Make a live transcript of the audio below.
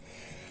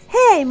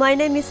Hi, my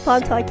name is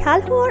Panta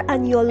Kalhor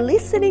and you're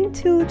listening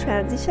to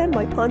Transition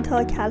by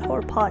Panta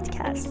Kalhor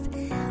podcast.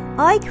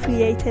 I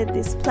created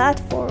this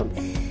platform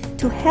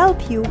to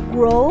help you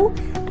grow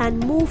and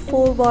move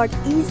forward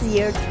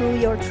easier through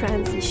your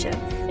transition,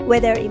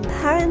 whether in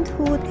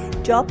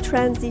parenthood, job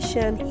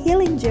transition,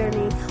 healing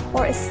journey,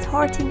 or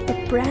starting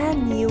a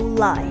brand new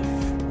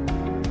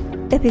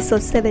life.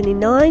 Episode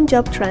 79,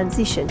 Job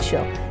Transition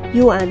Show.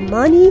 You and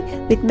Money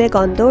with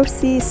Megan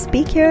Dorsey,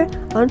 speaker,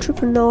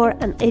 entrepreneur,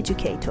 and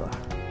educator.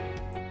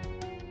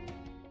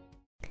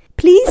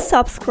 Please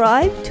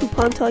subscribe to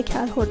Panta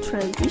Kalhor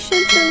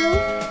Transition channel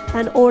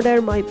and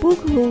order my book,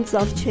 Rules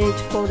of Change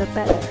for the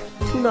Better.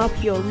 Tune up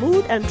your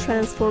mood and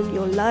transform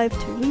your life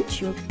to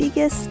reach your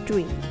biggest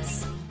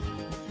dreams.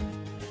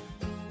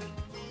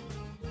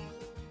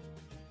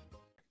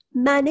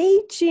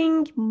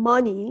 Managing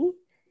money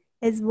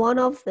is one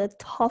of the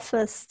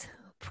toughest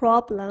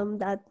problem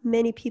that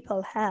many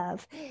people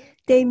have.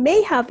 They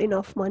may have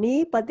enough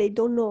money, but they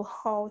don't know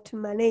how to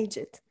manage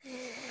it.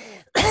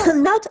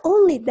 Not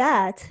only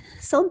that,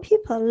 some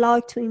people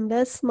like to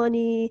invest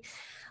money,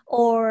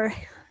 or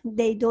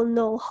they don't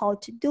know how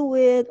to do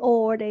it,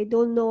 or they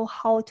don't know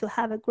how to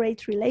have a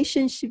great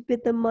relationship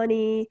with the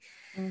money.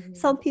 Mm-hmm.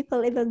 Some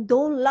people even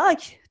don't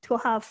like to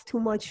have too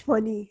much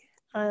money.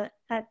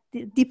 At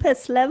the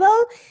deepest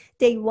level,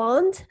 they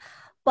want,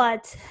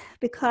 but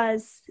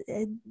because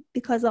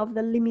of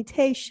the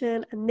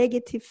limitation and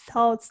negative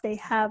thoughts they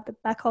have the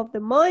back of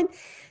the mind,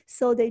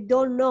 so they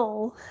don't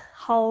know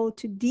how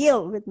to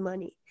deal with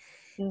money.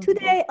 Mm-hmm.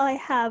 Today I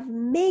have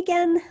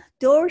Megan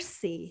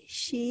Dorsey.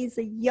 She's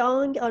a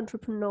young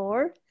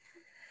entrepreneur.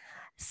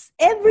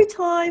 Every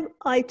time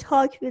I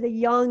talk with a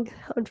young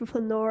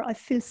entrepreneur, I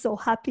feel so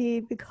happy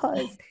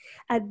because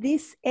at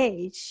this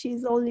age,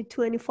 she's only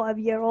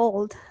 25-year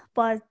old,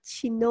 but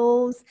she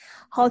knows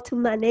how to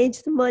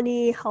manage the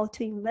money, how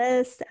to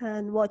invest,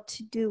 and what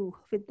to do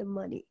with the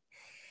money.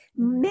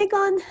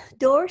 Megan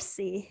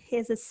Dorsey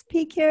is a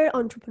speaker,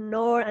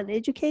 entrepreneur, and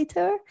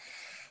educator.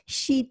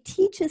 She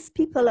teaches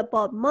people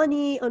about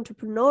money,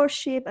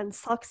 entrepreneurship, and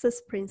success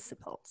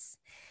principles.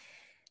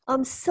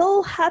 I'm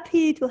so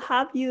happy to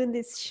have you in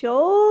this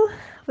show.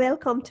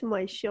 Welcome to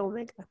my show,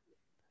 Megan.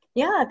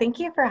 Yeah, thank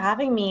you for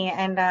having me.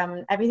 And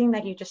everything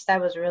that you just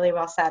said was really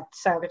well said.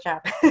 So good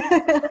job.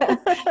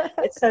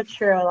 It's so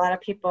true. A lot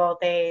of people,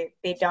 they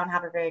don't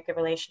have a very good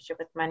relationship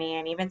with money.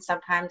 And even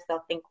sometimes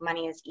they'll think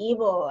money is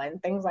evil and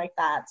things like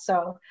that.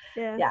 So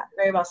yeah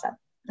very well said.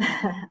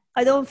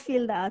 I don't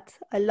feel that.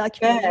 I like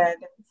good.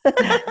 That's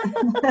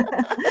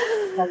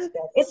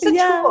good. It's a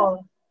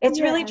tool. It's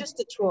really just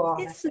a tool,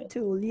 honestly. It's a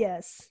tool,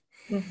 yes.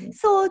 Mm-hmm.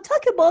 So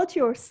talk about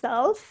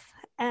yourself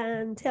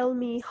and tell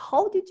me,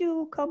 how did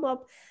you come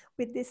up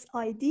with this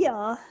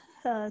idea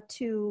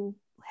to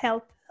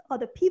help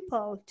other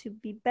people to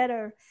be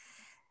better,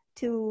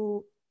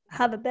 to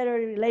have a better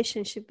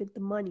relationship with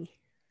the money?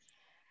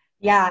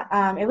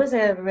 Yeah, it was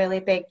a really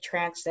big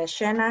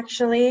transition,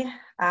 actually.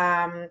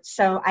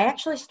 So I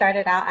actually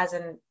started out as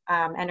an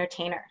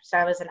entertainer. So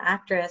I was an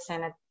actress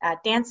and a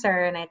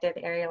dancer, and I did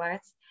aerial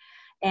arts.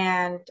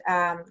 And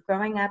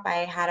growing up,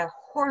 I had a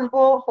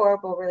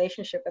horrible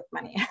relationship with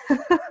money.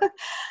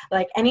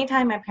 Like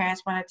anytime my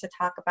parents wanted to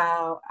talk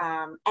about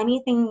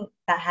anything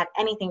that had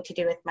anything to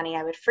do with money,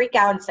 I would freak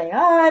out and say,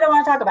 oh, I don't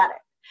want to talk about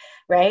it.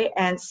 Right.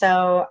 And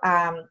so,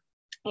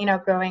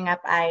 growing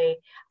up, I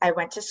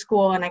went to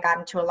school and I got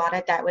into a lot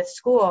of debt with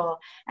school.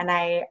 And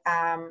I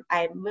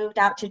moved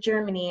out to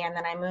Germany, and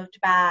then I moved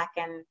back.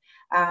 And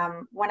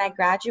when I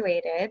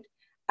graduated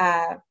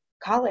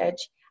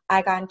college,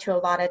 I got into a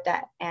lot of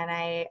debt, and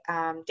I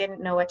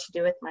didn't know what to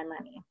do with my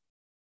money.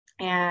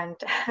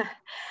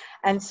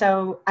 And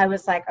so I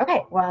was like,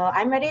 okay, well,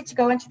 I'm ready to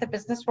go into the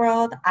business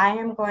world. I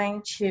am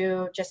going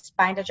to just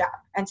find a job.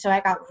 And so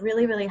I got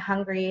really, really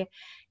hungry,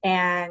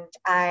 and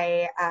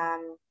I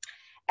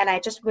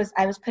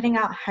was putting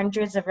out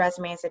hundreds of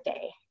resumes a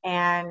day.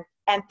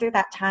 And through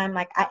that time,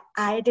 like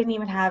I didn't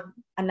even have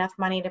enough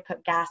money to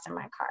put gas in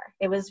my car.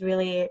 It was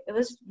really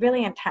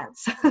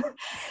intense.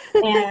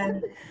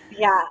 And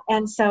yeah.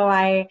 And so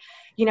I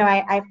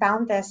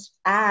found this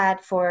ad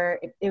I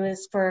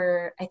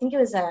think it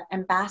was an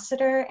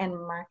ambassador and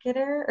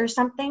marketer or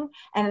something.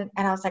 And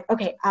I was like,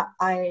 okay,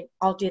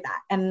 I'll do that.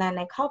 And then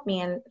they called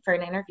me in for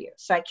an interview.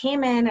 So I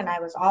came in and I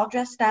was all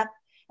dressed up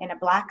in a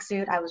black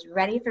suit. I was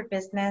ready for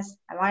business.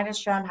 I wanted to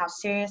show them how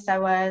serious I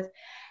was.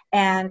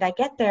 And I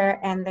get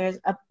there, and there's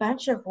a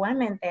bunch of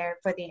women there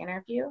for the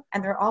interview,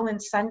 and they're all in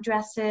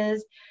sundresses.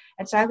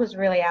 And so I was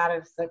really out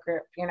of the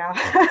group,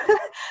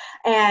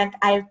 And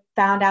I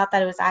found out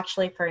that it was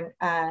actually for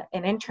an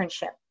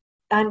internship,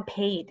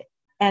 unpaid.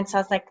 And so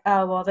I was like,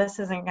 oh, well, this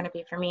isn't going to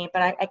be for me,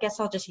 but I guess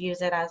I'll just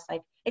use it as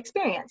like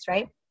experience,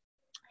 right?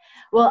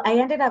 Well, I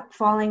ended up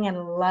falling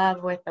in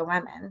love with the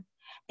women.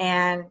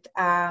 And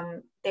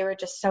they were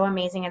just so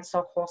amazing and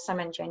so wholesome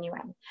and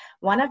genuine.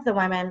 One of the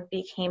women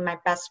became my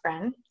best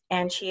friend,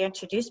 and she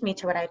introduced me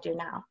to what I do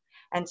now.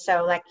 And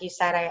so, like you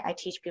said, I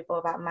teach people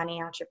about money,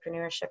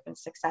 entrepreneurship, and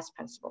success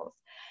principles.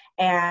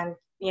 And,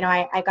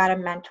 I got a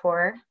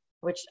mentor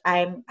which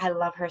I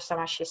love her so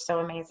much. She's so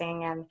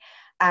amazing. And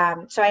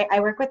so I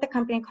work with a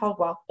company called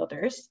Wealth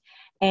Builders,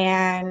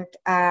 and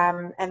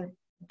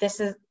this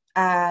is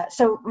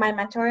so my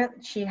mentor,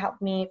 she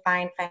helped me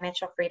find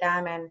financial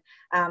freedom, and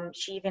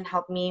she even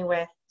helped me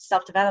with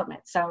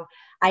self-development. So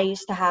I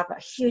used to have a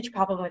huge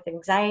problem with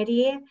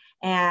anxiety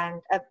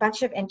and a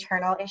bunch of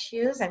internal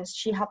issues, and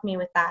she helped me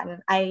with that.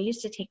 And I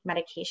used to take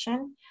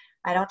medication.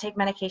 I don't take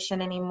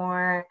medication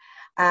anymore.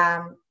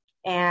 And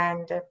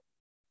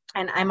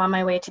I'm on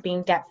my way to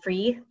being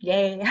debt-free.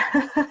 Yay.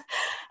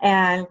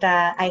 And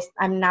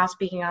I'm now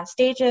speaking on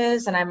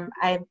stages, and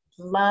I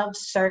love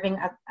serving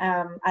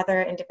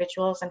other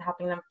individuals and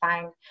helping them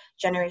find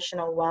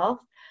generational wealth.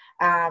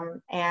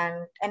 And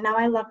now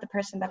I love the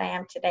person that I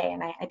am today,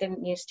 and I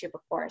didn't used to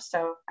before.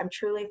 So I'm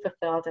truly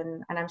fulfilled,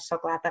 and I'm so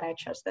glad that I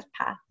chose this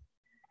path.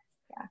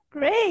 Yeah.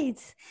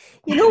 Great.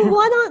 You know,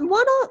 one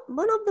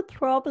of the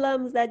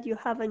problems that you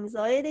have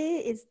anxiety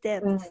is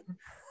debt. Mm-hmm.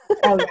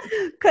 Oh, yeah.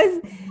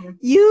 Because Mm-hmm.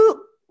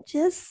 you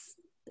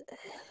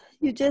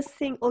just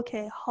think,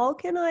 okay, how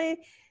can I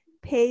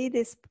pay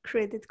this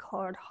credit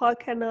card? How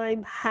can I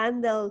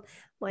handle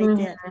my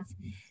Mm-hmm. debt?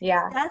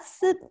 Yeah.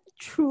 That's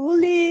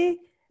truly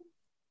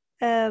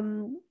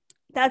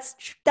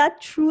that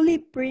truly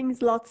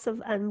brings lots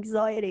of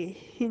anxiety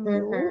in you,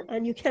 Mm-hmm.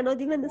 and you cannot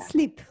even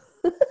sleep.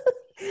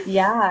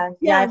 Yeah.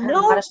 Yeah, I've had a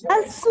lot of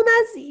stories. as soon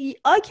as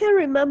I can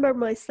remember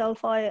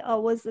myself, I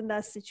was in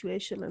that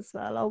situation as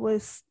well. I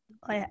was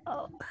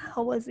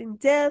in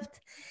debt,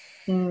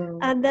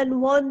 and then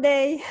one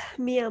day,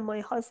 me and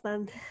my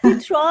husband, we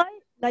try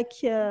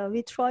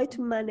to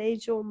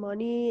manage our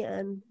money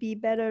and be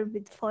better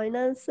with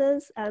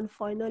finances, and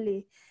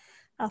finally,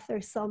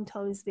 after some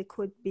times, we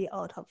could be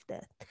out of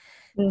debt.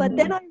 But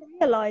then I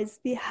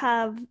realized we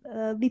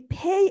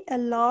pay a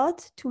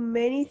lot to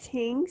many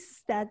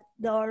things that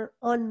are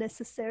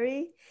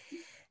unnecessary.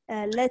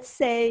 Let's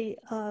say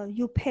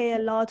you pay a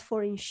lot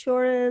for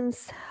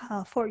insurance,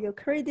 for your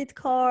credit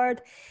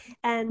card,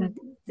 and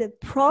the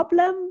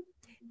problem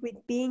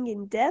with being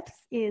in debt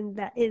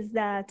is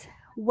that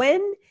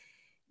when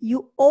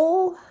you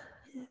owe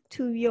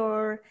to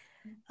your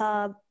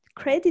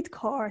credit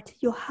card,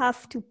 you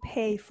have to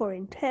pay for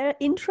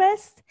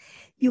interest.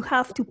 You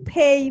have to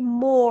pay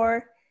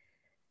more.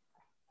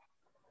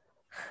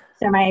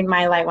 So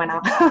my light went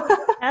out.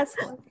 That's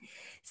one.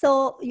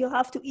 So you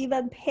have to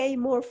even pay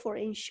more for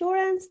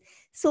insurance.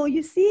 So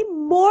you see,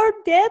 more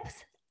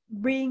debt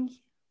bring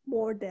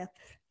more debt.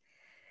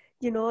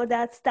 You know,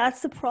 that's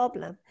the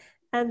problem.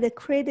 And the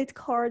credit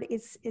card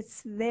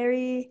it's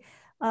very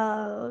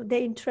the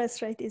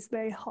interest rate is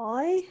very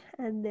high,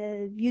 and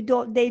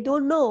they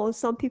don't know.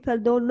 Some people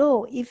don't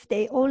know if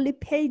they only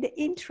pay the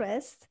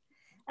interest,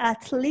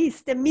 at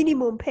least the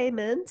minimum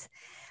payment,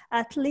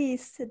 at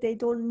least they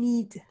don't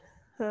need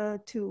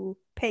to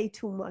pay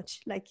too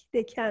much. Like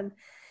they can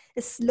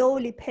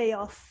slowly pay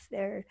off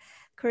their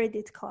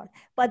credit card,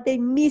 but they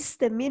miss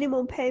the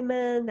minimum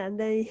payment, and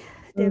they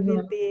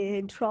will be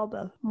in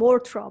more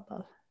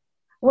trouble.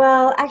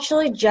 Well,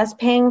 actually, just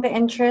paying the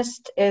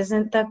interest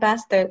isn't the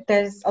best.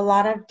 There's a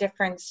lot of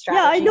different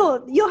strategies. Yeah, I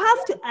know. You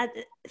have to,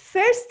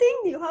 first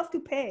thing, you have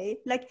to pay.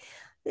 Like,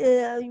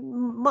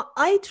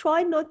 I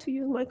try not to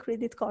use my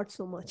credit card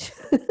so much.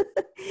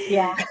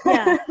 Yeah.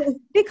 Yeah.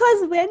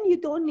 Because when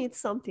you don't need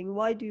something,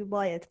 why do you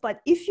buy it?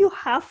 But if you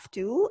have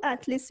to,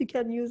 at least you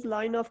can use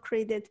line of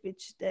credit,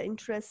 which the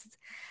interest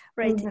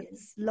rate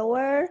is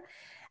lower.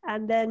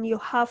 And then you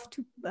have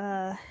to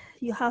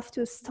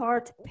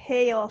start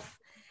pay off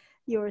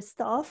your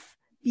stuff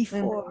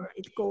before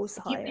it goes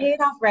higher. If you pay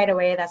it off right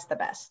away, that's the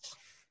best.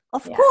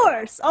 Of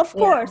course, that's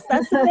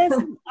the best.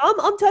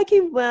 I'm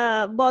talking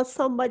about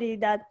somebody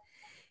that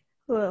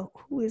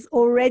who is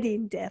already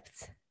in debt.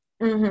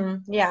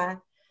 Yeah.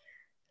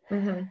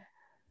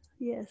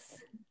 Yes.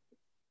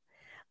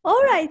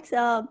 All right,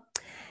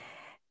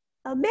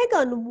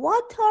 Megan,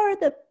 what are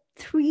the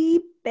 3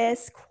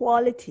 best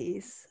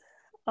qualities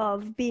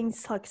of being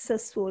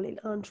successful in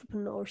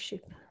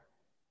entrepreneurship?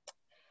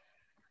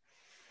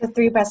 The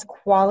 3 best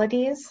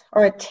qualities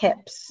or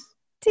tips?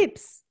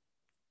 Tips.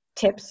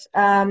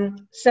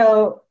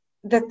 So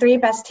the 3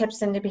 best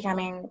tips into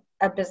becoming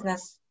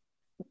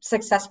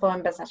successful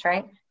in business,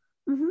 right?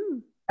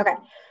 Okay.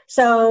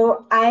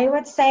 So I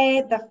would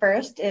say the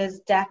first is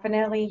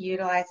definitely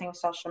utilizing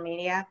social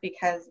media,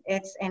 because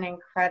it's an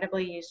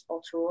incredibly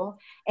useful tool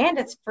and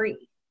it's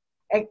free.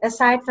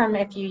 Aside from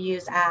if you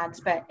use ads,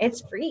 but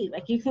it's free.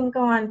 Like you can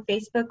go on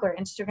Facebook or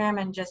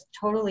Instagram and just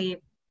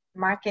totally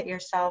market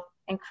yourself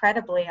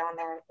incredibly on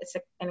there. It's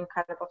an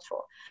incredible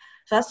tool.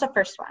 So that's the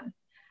first one.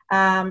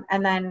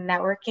 And then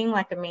networking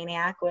like a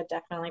maniac would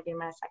definitely be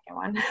my second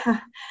one,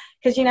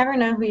 because you never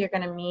know who you're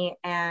going to meet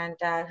and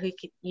who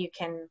you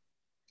can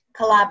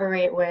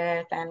collaborate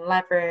with and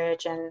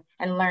leverage and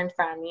learn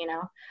from, you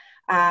know.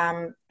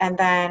 And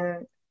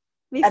then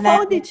we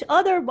found each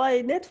other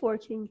by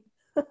networking.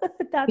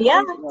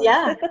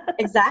 Yeah,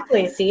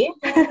 exactly. See?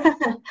 Yeah.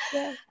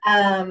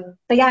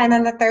 But yeah, and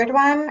then the third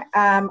one,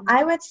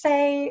 I would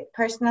say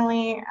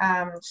personally,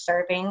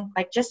 serving,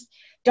 like just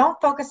don't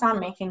focus on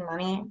making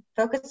money.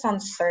 Focus on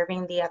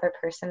serving the other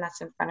person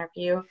that's in front of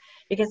you,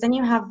 because then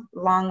you have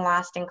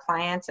long-lasting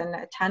clients and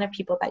a ton of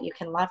people that you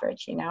can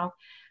leverage,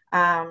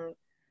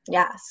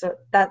 Yeah, so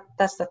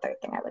that's the third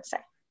thing I would say.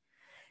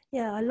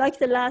 Yeah, I like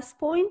the last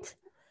point,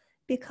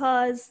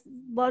 because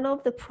one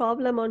of the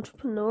problem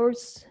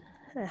entrepreneurs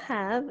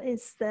have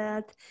is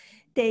that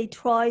they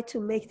try to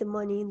make the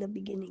money in the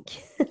beginning.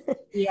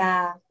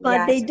 Yeah, But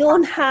yeah. they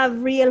don't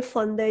have real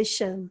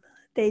foundation.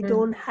 They Mm-hmm.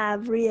 don't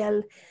have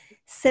real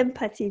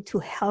sympathy to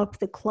help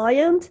the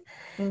client.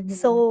 Mm-hmm.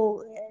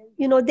 So,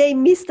 they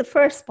miss the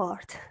first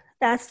part.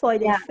 That's why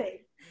they fail.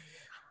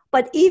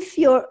 But if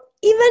you're,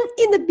 even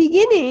in the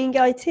beginning,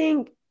 I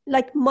think,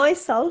 like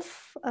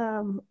myself,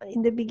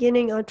 in the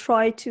beginning, I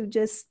try to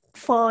just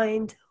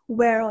find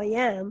where I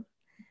am.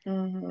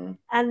 Mm-hmm.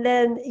 And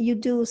then you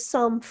do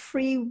some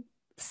free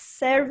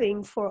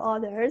serving for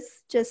others,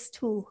 just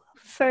to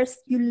first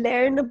you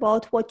learn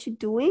about what you're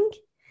doing.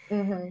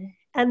 Mm-hmm.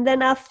 And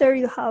then after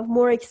you have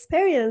more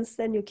experience,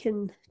 then you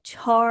can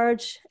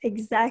charge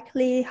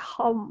exactly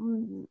how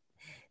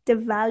the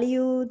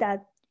value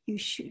that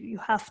you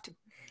have to.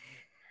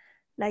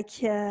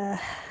 Like,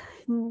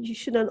 you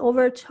shouldn't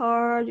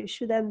overcharge, you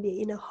shouldn't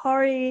be in a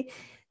hurry.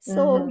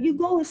 So you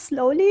go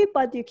slowly,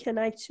 but you can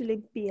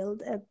actually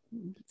build a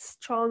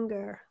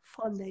stronger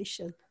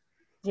foundation.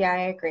 Yeah, I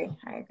agree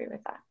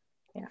with that.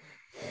 Yeah.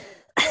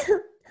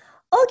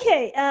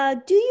 Okay,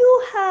 do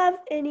you have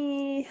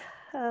any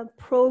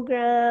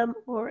program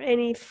or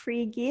any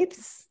free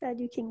gifts that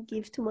you can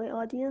give to my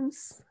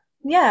audience?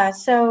 Yeah,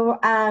 so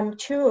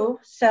two.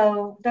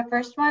 So the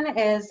first one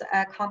is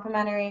a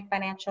complimentary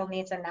financial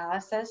needs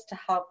analysis to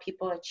help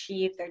people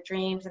achieve their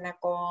dreams and their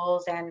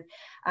goals, and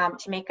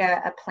to make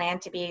a plan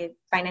to be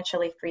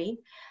financially free.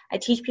 I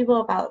teach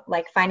people about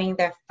like finding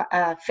their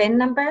FIN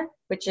number,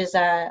 which is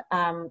a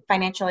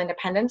financial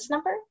independence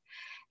number.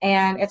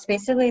 And it's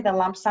basically the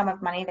lump sum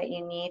of money that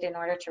you need in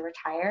order to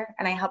retire.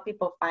 And I help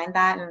people find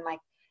that, and like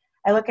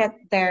I look at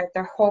their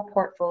whole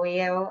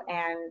portfolio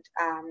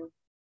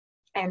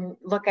and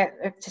look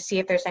at to see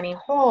if there's any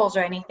holes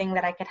or anything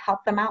that I could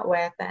help them out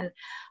with. And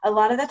a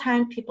lot of the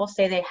time people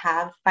say they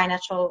have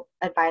financial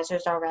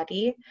advisors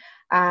already,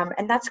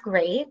 and that's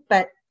great,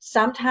 but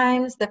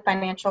sometimes the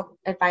financial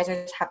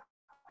advisors have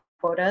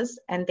quotas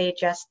and they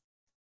just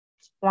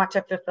want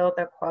to fulfill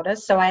their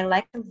quotas. So I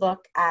like to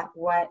look at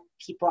what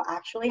people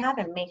actually have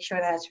and make sure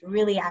that it's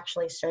really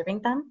actually serving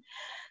them.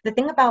 The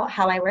thing about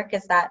how I work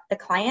is that the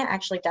client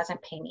actually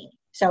doesn't pay me.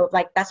 So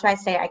like, that's why I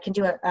say I can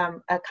do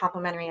a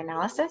complimentary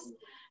analysis,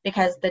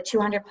 because the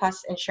 200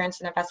 plus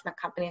insurance and investment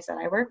companies that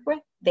I work with,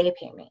 they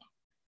pay me.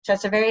 So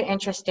it's a very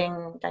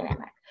interesting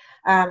dynamic.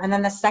 And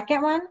then the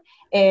second one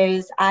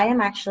is I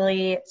am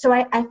actually, so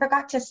I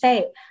forgot to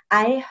say,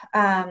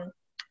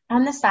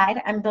 on the side,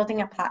 I'm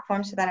building a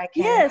platform so that I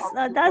can. Yes,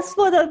 that's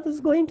what I was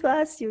going to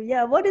ask you.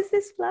 Yeah, what is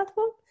this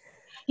platform?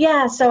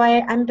 Yeah, so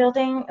I'm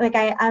building, like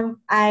I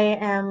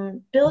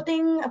am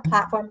building a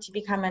platform to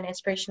become an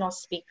inspirational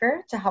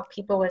speaker to help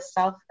people with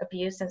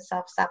self-abuse and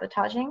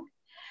self-sabotaging.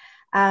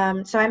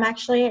 So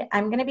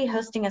I'm going to be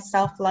hosting a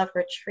self-love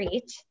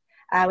retreat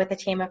with a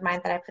team of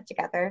mine that I put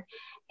together,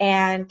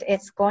 and I'm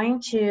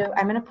going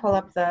to pull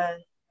up the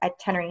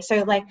itinerary.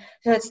 So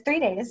it's 3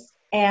 days.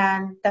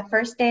 And the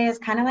first day is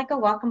kind of like a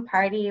welcome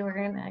party. We're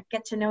going to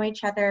get to know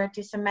each other,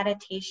 do some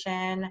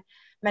meditation.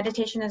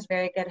 Meditation is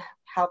very good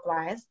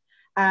health-wise.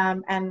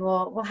 And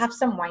we'll have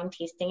some wine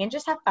tasting and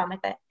just have fun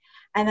with it.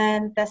 And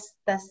then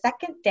the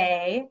second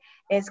day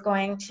is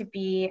going to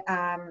be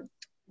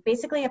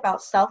basically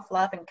about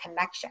self-love and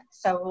connection.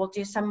 So we'll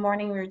do some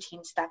morning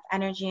routine stuff,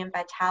 energy and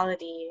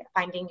vitality,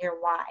 finding your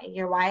why.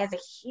 Your why is a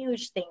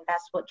huge thing.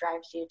 That's what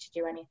drives you to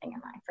do anything in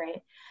life,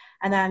 right?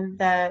 And then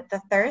the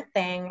third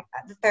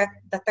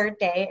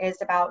day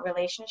is about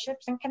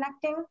relationships and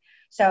connecting.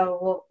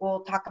 So we'll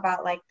talk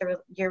about like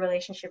your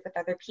relationship with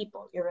other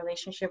people, your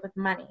relationship with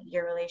money,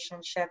 your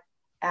relationship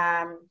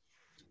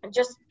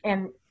just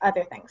and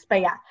other things. But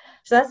yeah,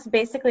 so that's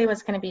basically what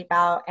it's going to be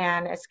about,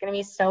 and it's going to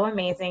be so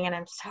amazing, and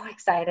I'm so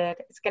excited.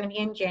 It's going to be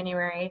in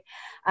January.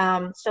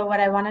 So what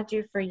I want to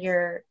do for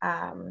your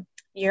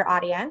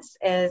audience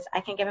is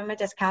I can give them a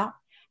discount,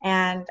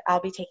 and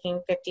I'll be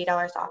taking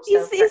 $50 off. So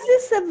is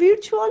this a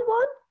virtual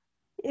one?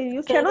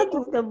 You cannot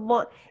do the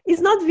one. It's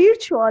not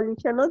virtual. You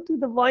cannot do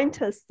the wine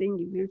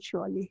testing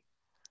virtually.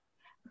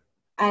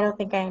 I don't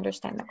think I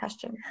understand the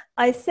question.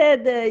 I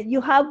said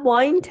you have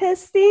wine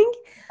testing.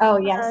 Oh,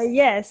 yes.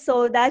 Yes,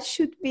 so that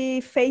should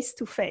be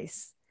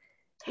face-to-face.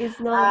 It's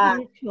not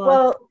virtual.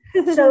 Well,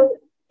 so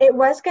it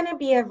was going to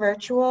be a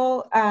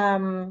virtual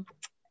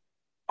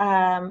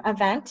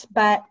event,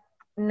 but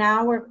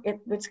now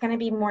it's going to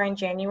be more in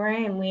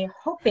January, and we're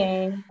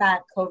hoping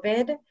that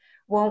COVID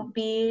won't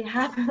be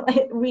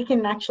we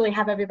can actually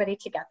have everybody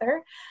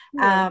together.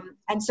 Yeah.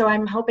 And so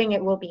I'm hoping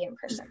it will be in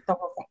person, the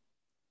whole thing.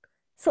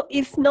 So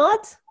if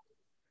not,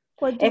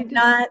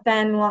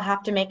 then we'll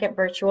have to make it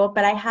virtual.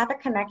 But I have a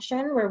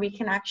connection where we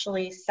can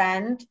actually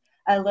send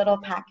a little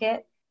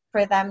packet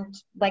for them,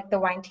 like the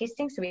wine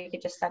tasting, so we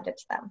could just send it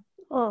to them.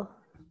 Oh,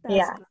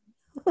 yeah. Good.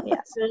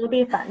 Yeah, so it'll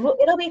be fun. Well,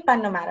 it'll be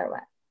fun no matter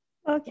what.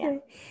 Yeah.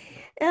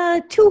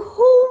 Okay. To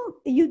whom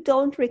you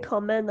don't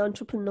recommend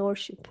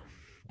entrepreneurship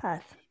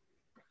path?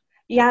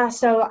 Yeah,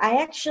 so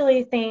I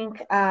actually think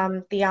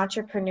the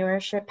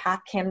entrepreneurship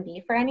path can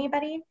be for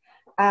anybody.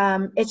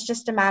 It's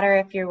just a matter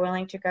if you're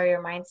willing to grow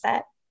your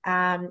mindset,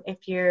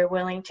 if you're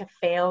willing to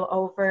fail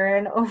over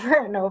and over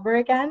and over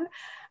again,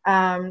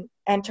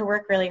 and to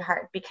work really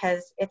hard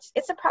because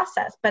it's a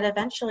process, but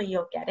eventually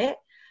you'll get it.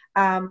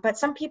 But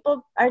some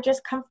people are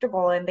just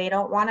comfortable and they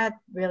don't want to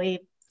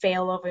really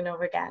fail over and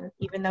over again,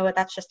 even though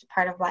that's just a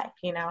part of life,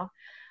 you know?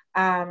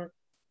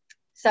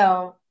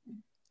 So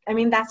I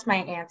mean, that's my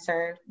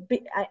answer.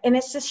 And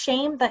it's just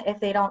shame that if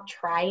they don't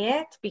try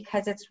it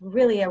because it's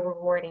really a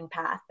rewarding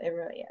path. It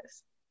really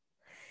is.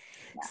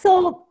 Yeah.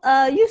 So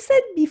you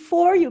said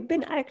before you've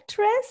been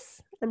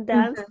actress and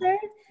dancer.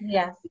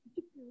 Yes. Do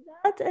you do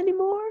that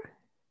anymore?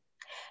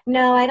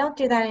 No, I don't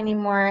do that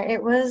anymore.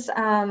 It was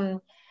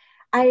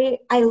I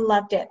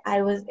loved it.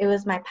 It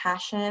was my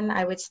passion.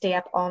 I would stay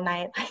up all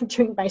night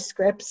doing my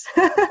scripts.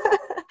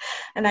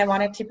 And I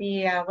wanted to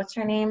be what's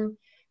her name?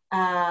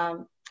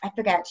 I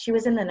forget. She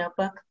was in The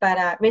Notebook,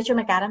 but Rachel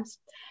McAdams.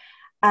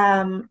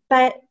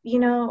 But you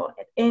know,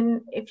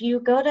 if you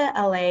go to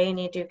LA and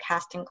you do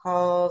casting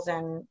calls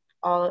and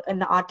all in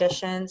the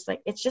auditions,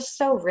 like it's just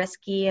so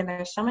risky and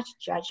there's so much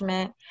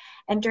judgment.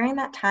 And during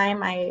that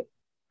time, I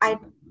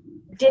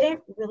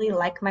didn't really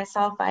like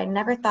myself. I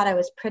never thought I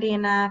was pretty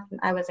enough.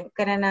 I wasn't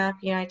good enough.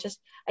 You know,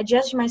 I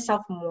judged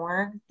myself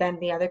more than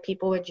the other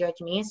people would judge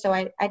me. So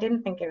I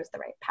didn't think it was the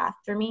right path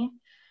for me.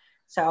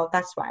 So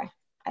that's why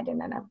I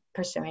didn't end up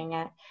pursuing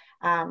it.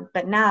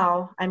 But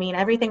now, I mean,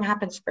 everything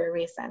happens for a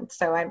reason.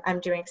 So I'm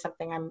doing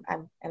something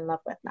I'm in love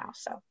with now.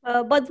 So.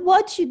 But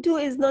what you do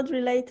is not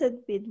related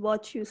with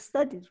what you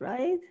studied,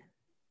 right?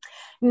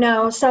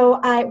 No, so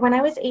when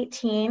I was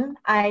 18,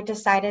 I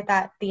decided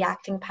that the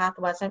acting path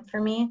wasn't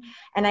for me,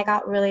 and I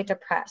got really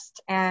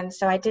depressed. And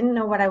so I didn't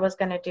know what I was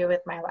going to do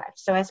with my life.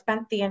 So I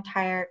spent the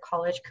entire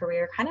college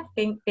career kind of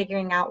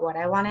figuring out what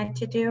I wanted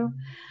to do.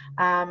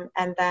 And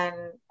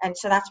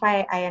so that's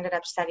why I ended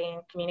up studying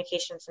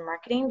communications and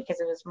marketing,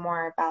 because it was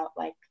more about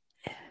like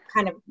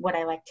kind of what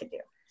I like to do.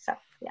 So,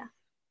 yeah.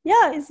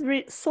 Yeah,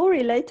 it's so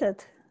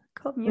related.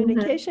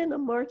 Communication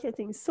and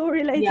marketing, so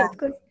related,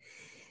 because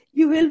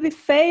you will be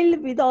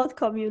failed without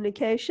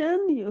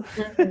communication,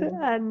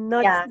 and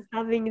not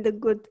having the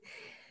good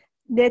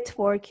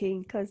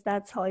networking, because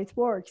that's how it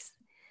works.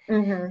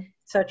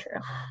 So true.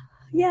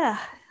 Yeah.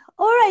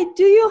 All right.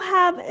 Do you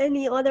have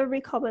any other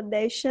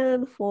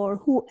recommendation for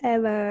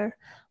whoever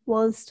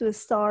wants to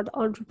start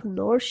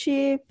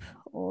entrepreneurship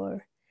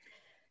or?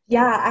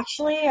 Yeah,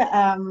 actually,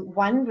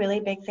 one really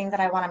big thing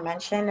that I want to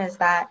mention is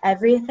that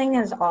everything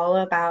is all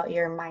about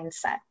your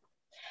mindset.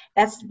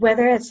 That's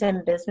whether it's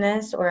in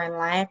business or in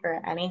life or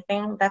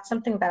anything, that's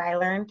something that I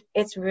learned.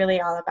 It's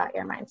really all about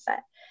your mindset.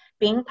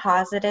 Being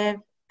positive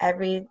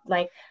a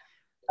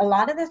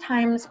lot of the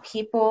times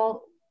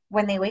people,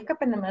 when they wake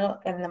up in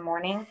the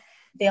morning,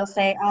 they'll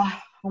say, oh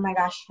my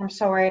gosh, I'm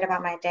so worried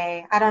about my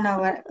day. I don't know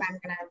what I'm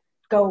going to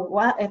go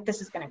well, if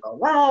this is going to go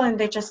well. And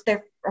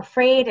they're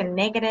afraid and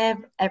negative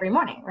every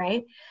morning,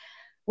 right?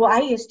 Well, I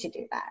used to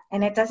do that,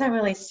 and it doesn't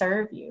really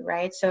serve you,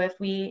 right? So if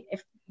we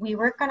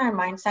work on our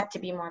mindset to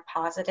be more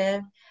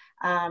positive,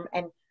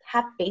 and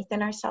have faith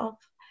in ourselves,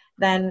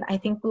 then I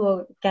think we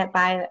will get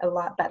by a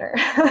lot better.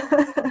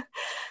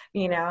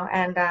 You know,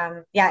 and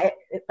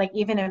like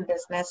even in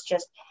business,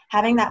 just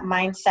having that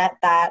mindset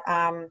that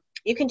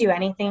you can do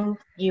anything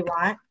you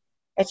want.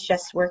 It's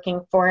just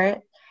working for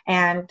it,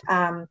 and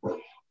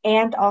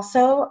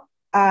also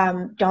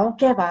don't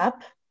give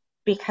up,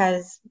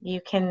 because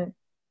you can,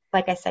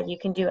 like I said, you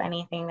can do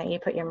anything that you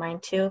put your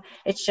mind to.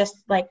 It's just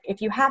like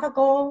if you have a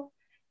goal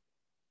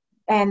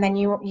and then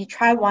you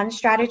try one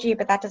strategy,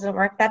 but that doesn't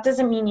work, that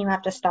doesn't mean you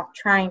have to stop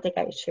trying to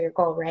get to your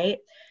goal, right?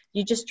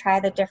 You just try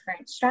the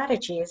different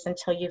strategies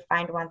until you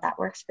find one that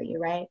works for you,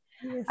 right?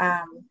 Yes.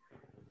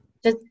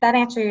 Does that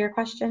answer your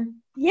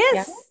question?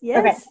 Yes.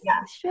 Okay,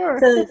 yeah. Sure.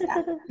 So,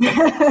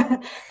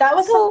 that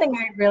was something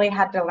I really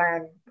had to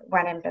learn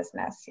when in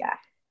business, yeah.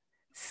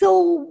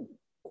 So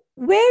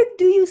where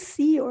do you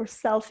see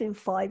yourself in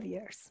 5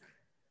 years?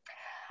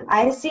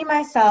 I see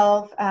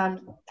myself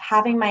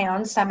having my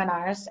own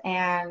seminars,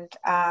 and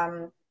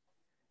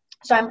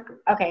so I'm,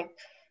 okay,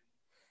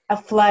 a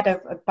flood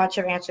of a bunch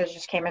of answers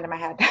just came into my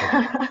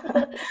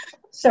head.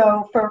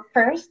 So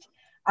first,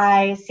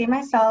 I see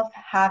myself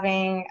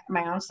having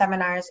my own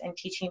seminars and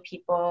teaching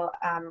people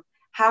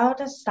how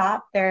to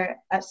stop their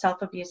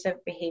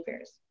self-abusive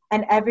behaviors.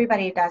 And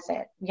everybody does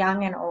it,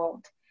 young and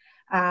old,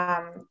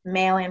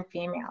 male and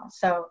female.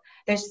 So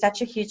there's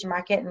such a huge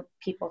market and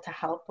people to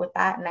help with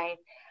that. And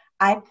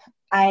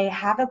I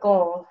have a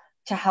goal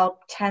to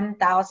help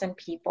 10,000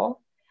 people.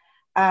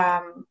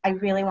 I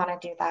really want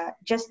to do that,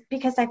 just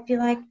because I feel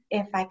like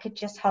if I could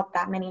just help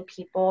that many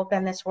people,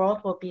 then this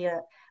world will be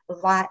a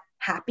lot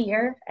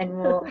happier, and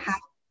we'll have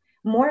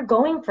more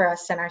going for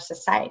us in our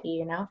society,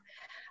 you know?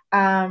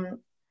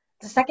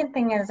 the second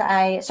thing is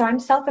I'm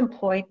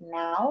self-employed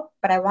now,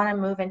 but I want to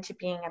move into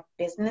being a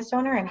business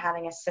owner and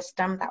having a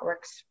system that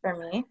works for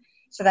me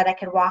so that I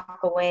could walk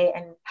away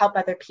and help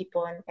other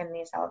people in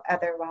these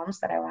other realms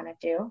that I want to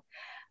do.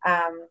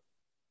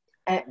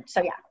 And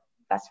so, yeah,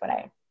 that's what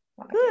I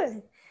want to do.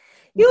 Good.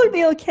 You'll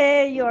be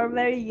okay. You're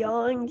very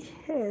young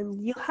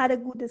and you had a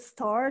good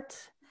start.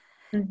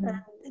 Mm-hmm.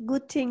 The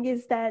good thing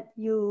is that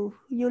you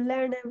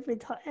learn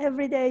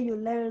every day you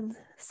learn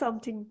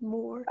something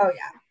more. Oh,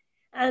 yeah.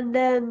 And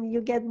then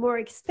you get more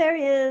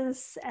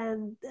experience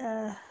and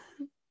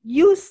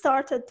you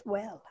started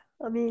well.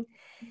 I mean,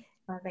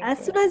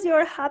 as soon as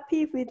you're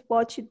happy with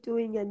what you're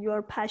doing and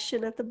you're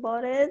passionate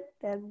about it,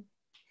 then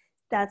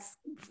that's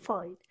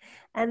fine.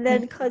 And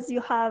then because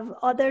you have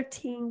other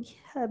things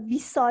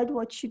beside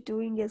what you're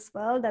doing as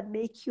well that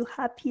make you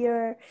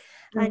happier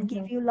and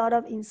give you a lot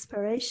of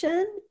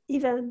inspiration,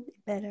 even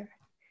better.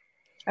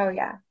 Oh,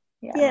 yeah.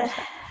 Yeah.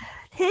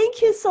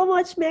 Thank you so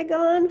much,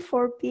 Megan,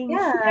 for being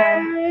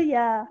here.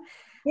 Yeah.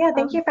 Yeah,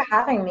 thank you for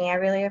having me. I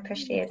really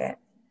appreciate it.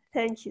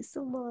 Thank you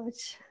so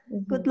much.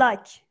 Good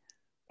luck.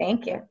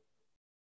 Thank you.